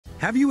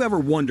Have you ever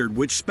wondered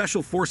which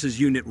Special Forces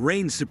unit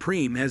reigns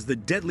supreme as the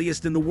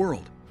deadliest in the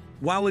world?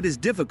 While it is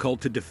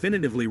difficult to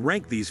definitively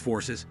rank these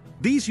forces,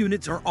 these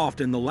units are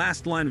often the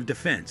last line of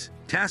defense,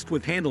 tasked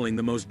with handling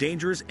the most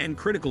dangerous and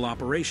critical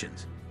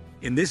operations.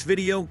 In this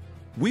video,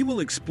 we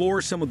will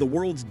explore some of the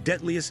world's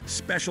deadliest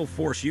Special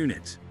Force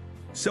units.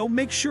 So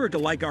make sure to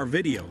like our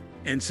video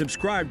and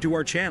subscribe to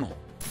our channel.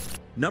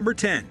 Number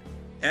 10.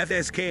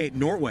 FSK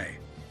Norway.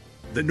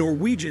 The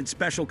Norwegian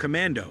Special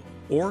Commando,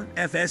 or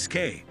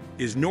FSK,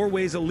 is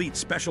Norway's elite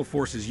Special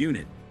Forces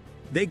unit.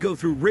 They go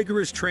through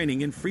rigorous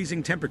training in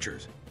freezing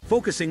temperatures,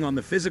 focusing on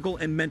the physical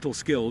and mental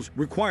skills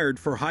required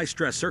for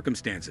high-stress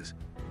circumstances.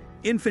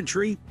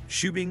 Infantry,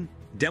 shooting,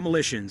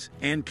 demolitions,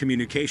 and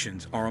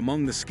communications are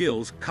among the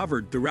skills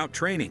covered throughout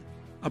training.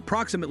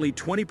 Approximately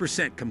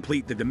 20%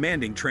 complete the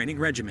demanding training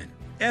regimen.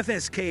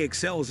 FSK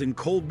excels in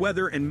cold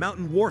weather and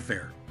mountain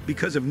warfare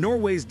because of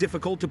Norway's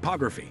difficult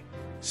topography.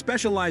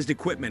 Specialized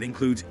equipment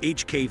includes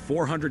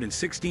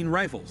HK-416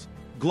 rifles,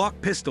 Glock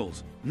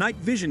pistols, night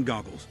vision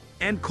goggles,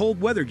 and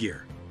cold weather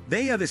gear.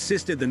 They have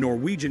assisted the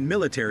Norwegian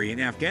military in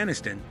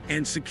Afghanistan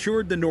and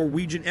secured the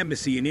Norwegian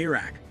embassy in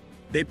Iraq.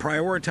 They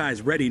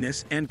prioritize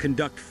readiness and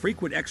conduct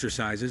frequent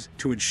exercises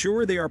to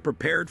ensure they are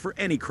prepared for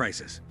any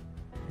crisis.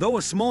 Though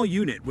a small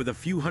unit with a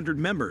few hundred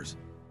members,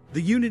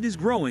 the unit is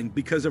growing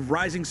because of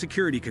rising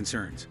security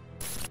concerns.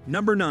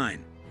 Number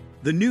 9.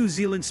 The New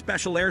Zealand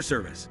Special Air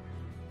Service.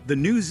 The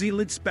New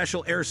Zealand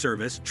Special Air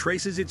Service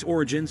traces its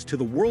origins to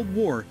the World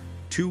War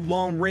II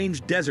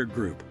long-range desert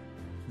group.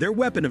 Their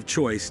weapon of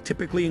choice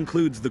typically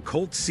includes the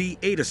Colt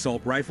C-8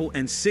 assault rifle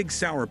and Sig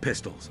Sauer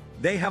pistols.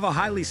 They have a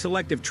highly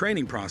selective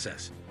training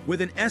process,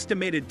 with an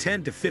estimated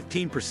 10 to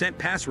 15%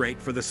 pass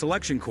rate for the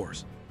selection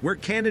course, where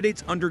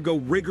candidates undergo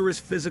rigorous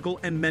physical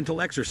and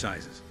mental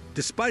exercises.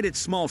 Despite its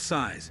small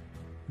size,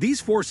 these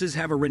forces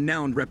have a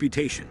renowned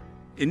reputation.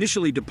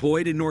 Initially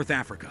deployed in North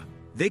Africa,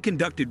 they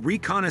conducted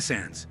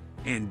reconnaissance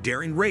and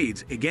daring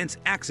raids against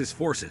Axis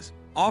forces,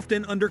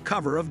 often under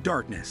cover of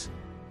darkness.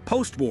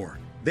 Post-war,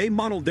 they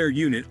modeled their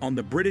unit on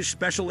the British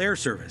Special Air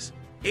Service,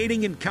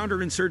 aiding in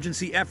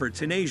counterinsurgency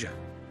efforts in Asia.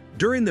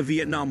 During the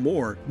Vietnam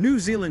War, New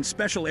Zealand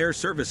Special Air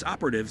Service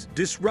operatives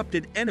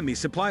disrupted enemy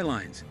supply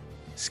lines.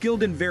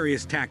 Skilled in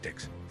various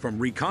tactics, from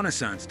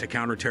reconnaissance to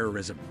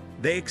counterterrorism,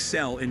 they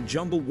excel in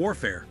jungle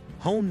warfare,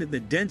 honed in the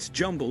dense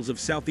jungles of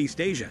Southeast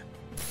Asia.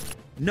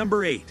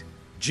 Number 8.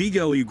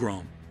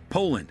 GROM,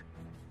 Poland.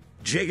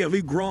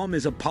 GROM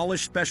is a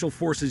Polish Special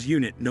Forces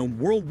unit known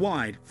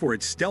worldwide for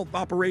its stealth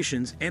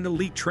operations and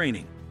elite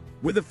training.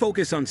 With a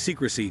focus on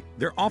secrecy,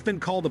 they're often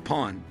called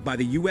upon by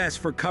the US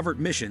for covert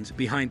missions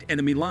behind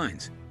enemy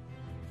lines.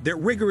 Their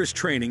rigorous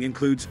training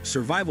includes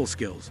survival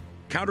skills,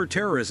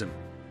 counterterrorism,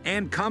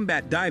 and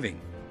combat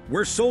diving,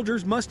 where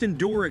soldiers must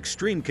endure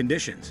extreme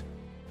conditions.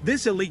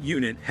 This elite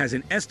unit has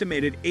an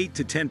estimated 8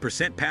 to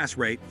 10% pass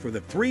rate for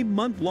the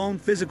 3-month-long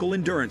physical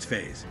endurance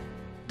phase.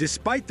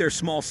 Despite their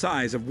small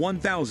size of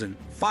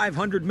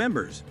 1,500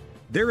 members,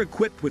 they're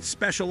equipped with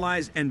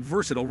specialized and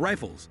versatile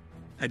rifles.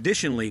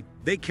 Additionally,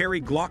 they carry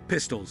Glock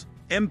pistols,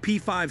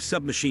 MP5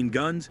 submachine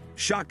guns,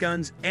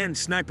 shotguns, and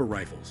sniper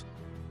rifles.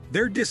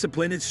 Their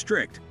discipline is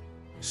strict.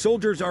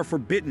 Soldiers are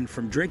forbidden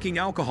from drinking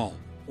alcohol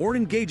or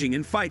engaging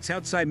in fights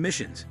outside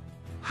missions.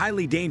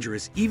 Highly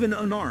dangerous, even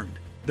unarmed,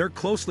 they're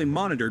closely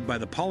monitored by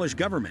the Polish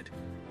government.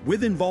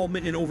 With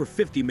involvement in over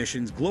 50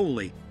 missions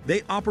globally,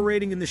 they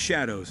operating in the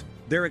shadows.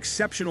 Their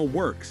exceptional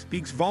work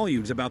speaks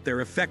volumes about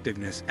their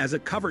effectiveness as a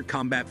covert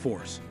combat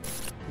force.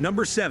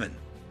 Number 7.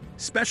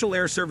 Special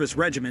Air Service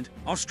Regiment,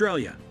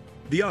 Australia.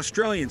 The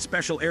Australian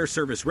Special Air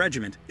Service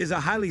Regiment is a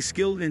highly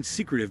skilled and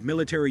secretive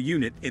military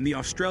unit in the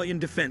Australian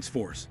Defence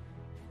Force.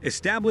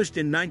 Established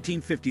in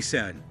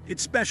 1957, it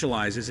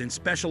specializes in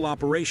special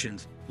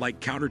operations like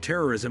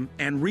counterterrorism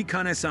and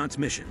reconnaissance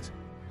missions.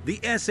 The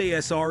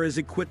SASR is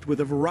equipped with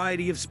a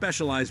variety of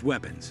specialized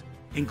weapons,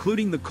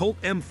 including the Colt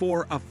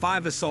M4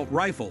 A5 assault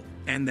rifle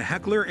and the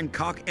Heckler &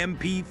 Koch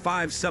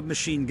MP5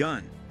 submachine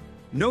gun.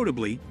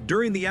 Notably,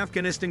 during the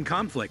Afghanistan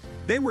conflict,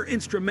 they were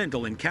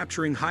instrumental in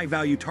capturing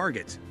high-value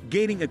targets,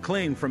 gaining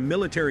acclaim from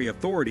military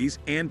authorities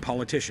and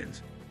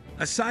politicians.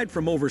 Aside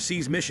from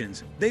overseas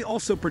missions, they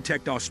also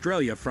protect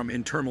Australia from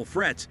internal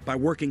threats by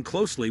working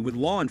closely with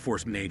law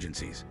enforcement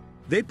agencies.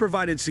 They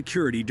provided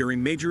security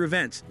during major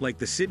events like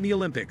the Sydney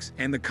Olympics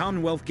and the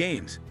Commonwealth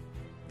Games.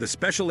 The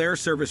Special Air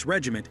Service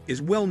Regiment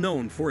is well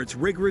known for its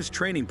rigorous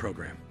training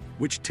program,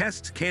 which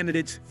tests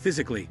candidates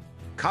physically,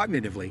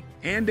 cognitively,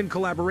 and in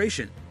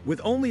collaboration,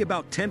 with only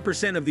about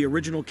 10% of the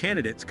original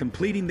candidates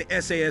completing the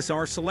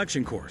SASR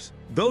selection course.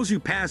 Those who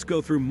pass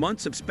go through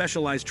months of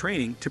specialized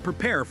training to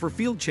prepare for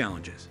field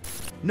challenges.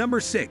 Number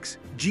 6.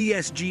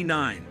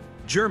 GSG-9,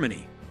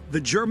 Germany.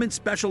 The German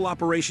Special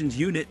Operations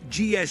Unit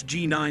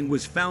GSG-9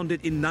 was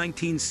founded in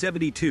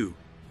 1972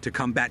 to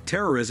combat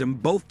terrorism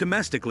both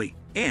domestically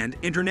and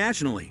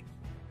internationally.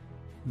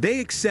 They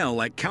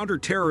excel at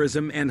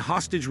counterterrorism and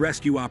hostage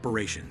rescue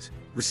operations,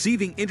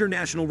 receiving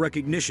international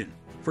recognition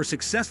for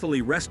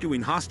successfully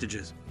rescuing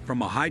hostages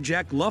from a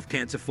hijacked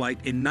Lufthansa flight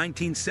in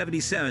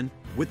 1977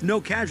 with no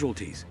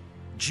casualties.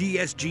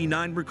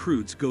 GSG-9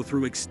 recruits go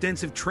through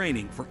extensive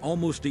training for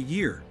almost a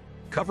year,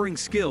 covering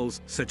skills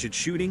such as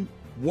shooting,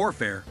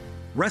 warfare,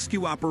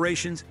 rescue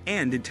operations,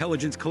 and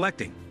intelligence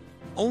collecting.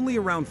 Only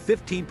around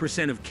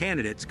 15% of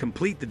candidates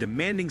complete the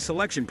demanding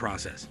selection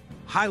process,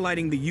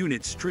 highlighting the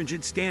unit's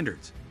stringent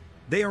standards.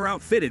 They are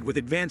outfitted with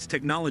advanced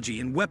technology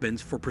and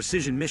weapons for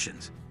precision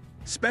missions.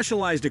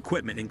 Specialized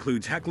equipment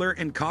includes Heckler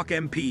 & Koch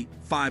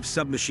MP-5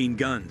 submachine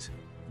guns,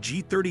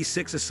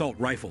 G-36 assault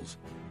rifles,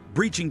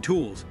 breaching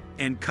tools,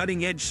 and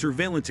cutting-edge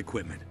surveillance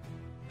equipment.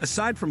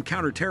 Aside from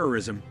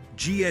counterterrorism,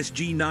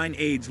 GSG-9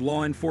 aids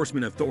law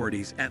enforcement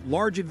authorities at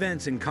large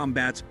events and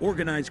combats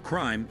organized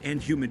crime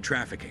and human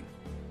trafficking.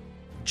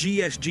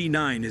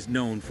 GSG-9 is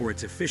known for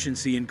its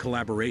efficiency and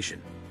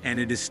collaboration, and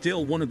it is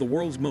still one of the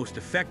world's most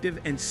effective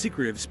and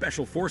secretive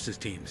special forces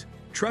teams,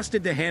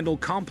 trusted to handle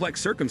complex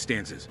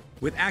circumstances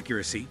with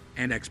accuracy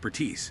and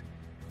expertise.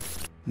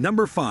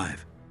 Number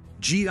 5.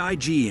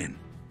 GIGN,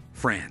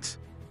 France.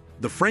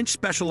 The French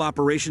Special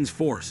Operations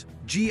Force,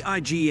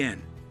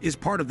 GIGN, is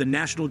part of the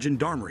National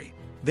Gendarmerie.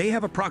 They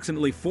have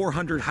approximately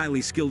 400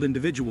 highly skilled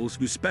individuals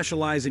who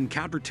specialize in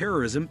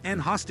counterterrorism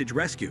and hostage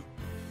rescue.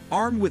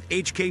 Armed with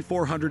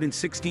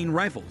HK-416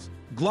 rifles,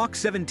 Glock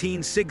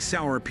 17 Sig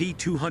Sauer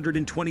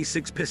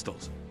P226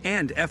 pistols,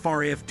 and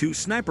FRF-2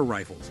 sniper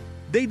rifles,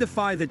 they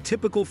defy the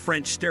typical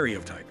French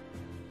stereotype.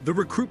 The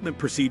recruitment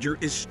procedure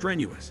is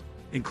strenuous,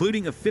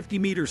 including a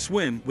 50-meter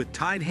swim with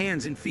tied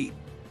hands and feet,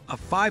 a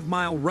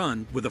 5-mile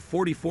run with a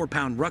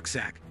 44-pound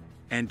rucksack,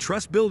 and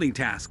trust-building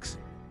tasks,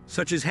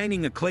 such as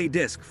hanging a clay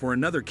disc for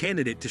another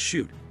candidate to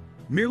shoot.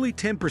 Merely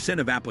 10%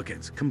 of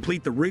applicants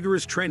complete the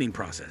rigorous training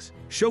process,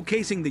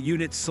 showcasing the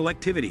unit's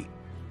selectivity.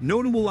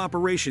 Notable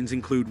operations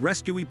include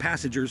rescuing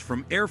passengers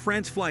from Air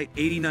France Flight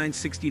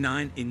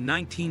 8969 in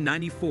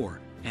 1994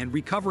 and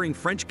recovering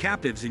French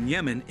captives in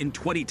Yemen in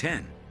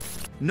 2010.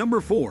 Number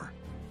 4.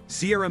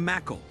 Sayeret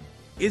Matkal,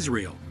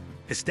 Israel.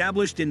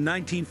 Established in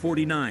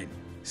 1949,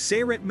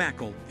 Sayeret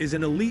Matkal is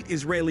an elite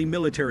Israeli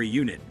military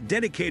unit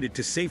dedicated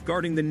to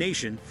safeguarding the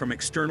nation from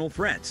external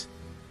threats.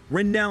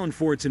 Renowned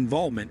for its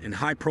involvement in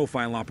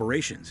high-profile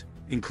operations,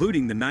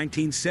 including the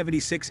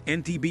 1976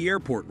 Entebbe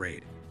airport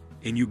raid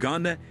in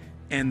Uganda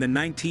and the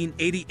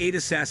 1988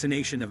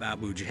 assassination of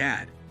Abu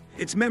Jihad.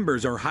 Its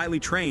members are highly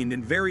trained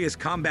in various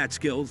combat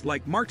skills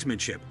like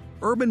marksmanship,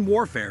 urban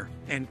warfare,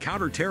 and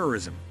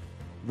counterterrorism.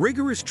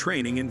 Rigorous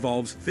training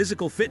involves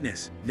physical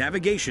fitness,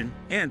 navigation,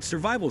 and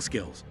survival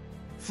skills.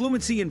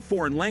 Fluency in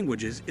foreign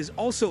languages is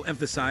also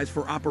emphasized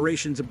for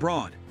operations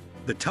abroad.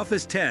 The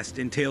toughest test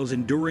entails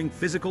enduring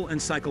physical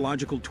and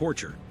psychological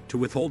torture to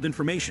withhold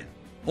information.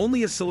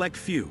 Only a select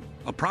few,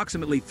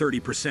 approximately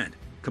 30%,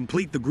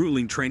 complete the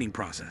grueling training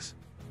process.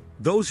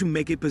 Those who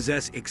make it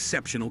possess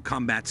exceptional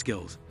combat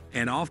skills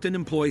and often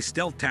employ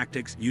stealth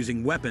tactics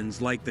using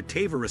weapons like the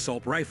Typo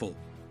assault rifle,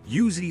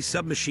 Uzi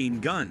submachine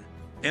gun,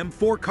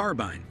 M4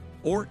 carbine,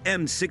 or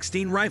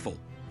M16 rifle,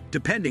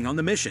 depending on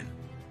the mission.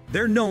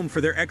 They're known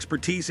for their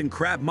expertise in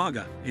Krav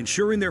Maga,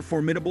 ensuring they're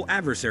formidable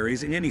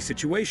adversaries in any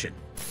situation.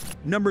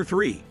 Number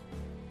 3.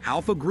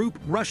 Alpha Group,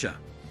 Russia.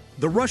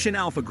 The Russian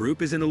Alpha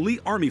Group is an elite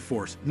army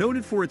force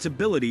noted for its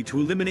ability to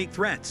eliminate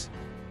threats.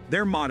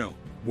 Their motto,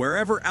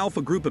 "Wherever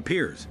Alpha Group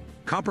appears,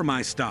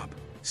 compromise stop,"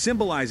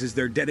 symbolizes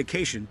their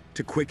dedication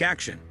to quick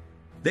action.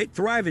 They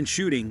thrive in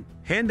shooting,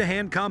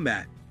 hand-to-hand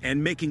combat,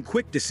 and making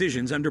quick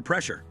decisions under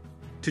pressure.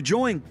 To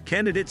join,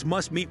 candidates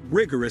must meet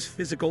rigorous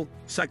physical,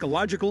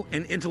 psychological,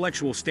 and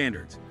intellectual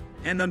standards,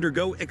 and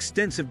undergo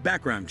extensive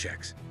background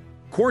checks.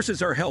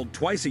 Courses are held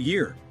twice a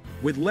year,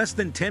 with less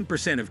than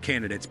 10% of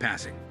candidates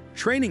passing.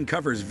 Training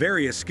covers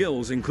various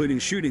skills including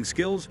shooting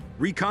skills,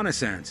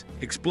 reconnaissance,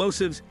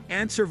 explosives,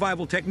 and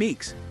survival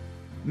techniques.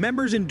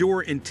 Members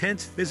endure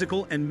intense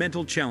physical and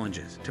mental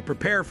challenges to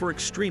prepare for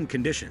extreme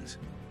conditions.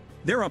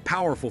 They're a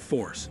powerful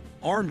force,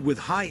 armed with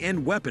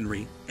high-end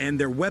weaponry, and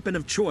their weapon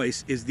of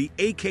choice is the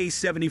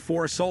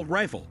AK-74 assault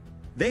rifle.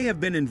 They have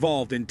been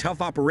involved in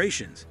tough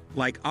operations,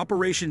 like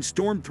Operation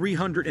Storm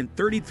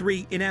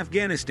 333 in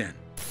Afghanistan.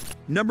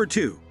 Number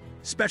 2.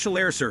 Special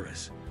Air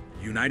Service,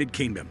 United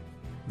Kingdom.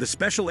 The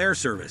Special Air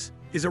Service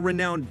is a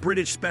renowned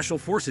British Special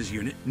Forces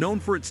unit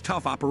known for its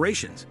tough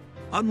operations.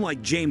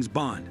 Unlike James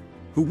Bond,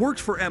 who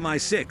works for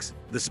MI6,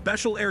 the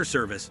Special Air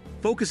Service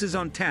focuses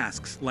on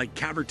tasks like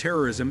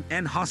counterterrorism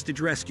and hostage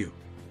rescue.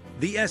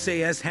 The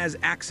SAS has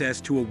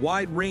access to a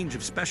wide range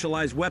of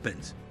specialized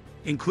weapons,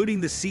 including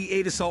the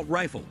C-8 assault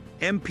rifle,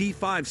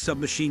 MP-5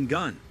 submachine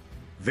gun,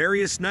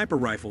 various sniper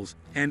rifles,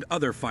 and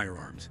other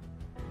firearms.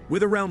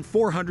 With around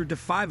 400 to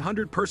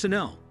 500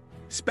 personnel,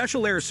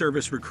 Special Air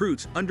Service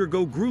recruits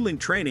undergo grueling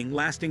training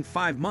lasting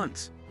 5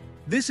 months.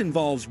 This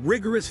involves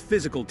rigorous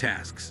physical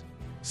tasks,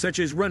 such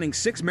as running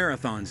 6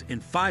 marathons in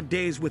 5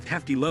 days with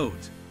hefty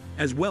loads,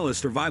 as well as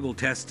survival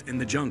tests in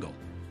the jungle.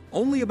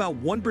 Only about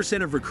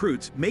 1% of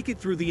recruits make it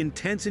through the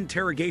intense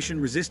interrogation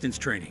resistance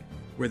training,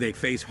 where they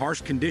face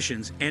harsh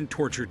conditions and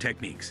torture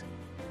techniques.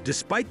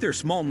 Despite their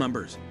small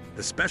numbers,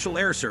 the Special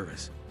Air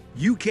Service,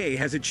 UK,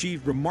 has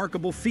achieved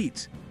remarkable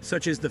feats,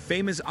 such as the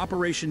famous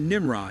Operation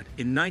Nimrod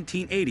in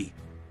 1980,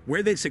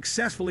 where they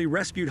successfully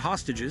rescued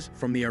hostages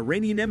from the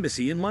Iranian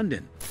embassy in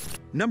London.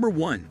 Number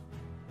 1.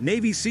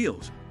 Navy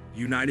SEALs,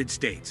 United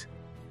States.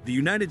 The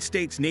United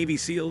States Navy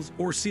SEALs,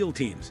 or SEAL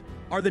teams,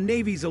 are the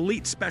Navy's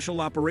elite special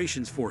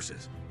operations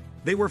forces.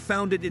 They were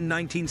founded in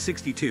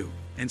 1962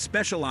 and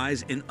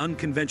specialize in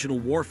unconventional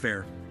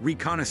warfare,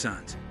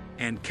 reconnaissance,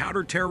 and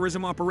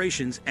counterterrorism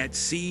operations at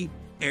sea,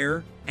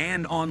 air,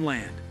 and on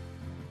land.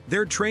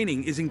 Their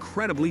training is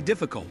incredibly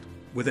difficult,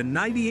 with a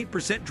 98%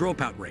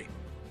 dropout rate,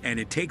 and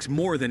it takes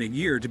more than a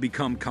year to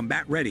become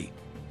combat ready.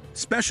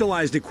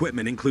 Specialized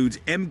equipment includes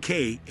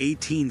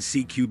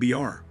Mk-18C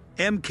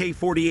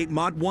Mk-48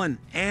 Mod 1,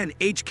 and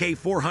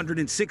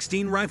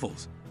HK-416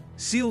 rifles.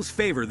 SEALs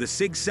favor the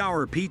Sig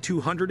Sauer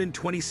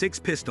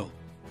P226 pistol.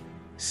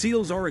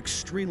 SEALs are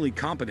extremely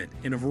competent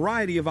in a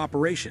variety of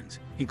operations,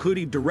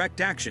 including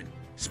direct action,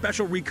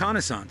 special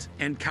reconnaissance,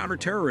 and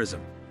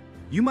counterterrorism.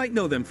 You might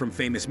know them from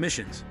famous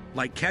missions,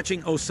 like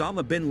catching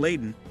Osama bin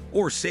Laden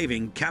or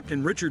saving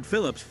Captain Richard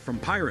Phillips from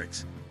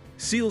pirates.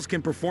 SEALs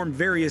can perform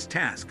various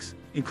tasks,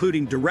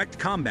 including direct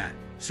combat,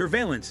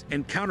 surveillance,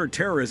 and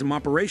counterterrorism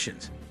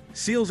operations.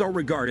 SEALs are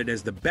regarded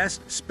as the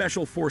best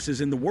special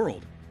forces in the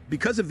world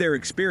because of their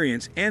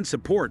experience and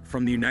support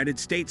from the United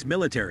States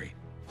military.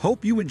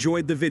 Hope you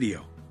enjoyed the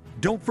video.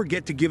 Don't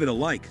forget to give it a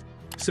like,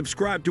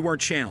 subscribe to our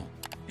channel,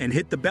 and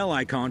hit the bell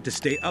icon to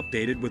stay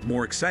updated with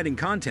more exciting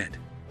content.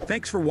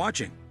 Thanks for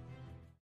watching.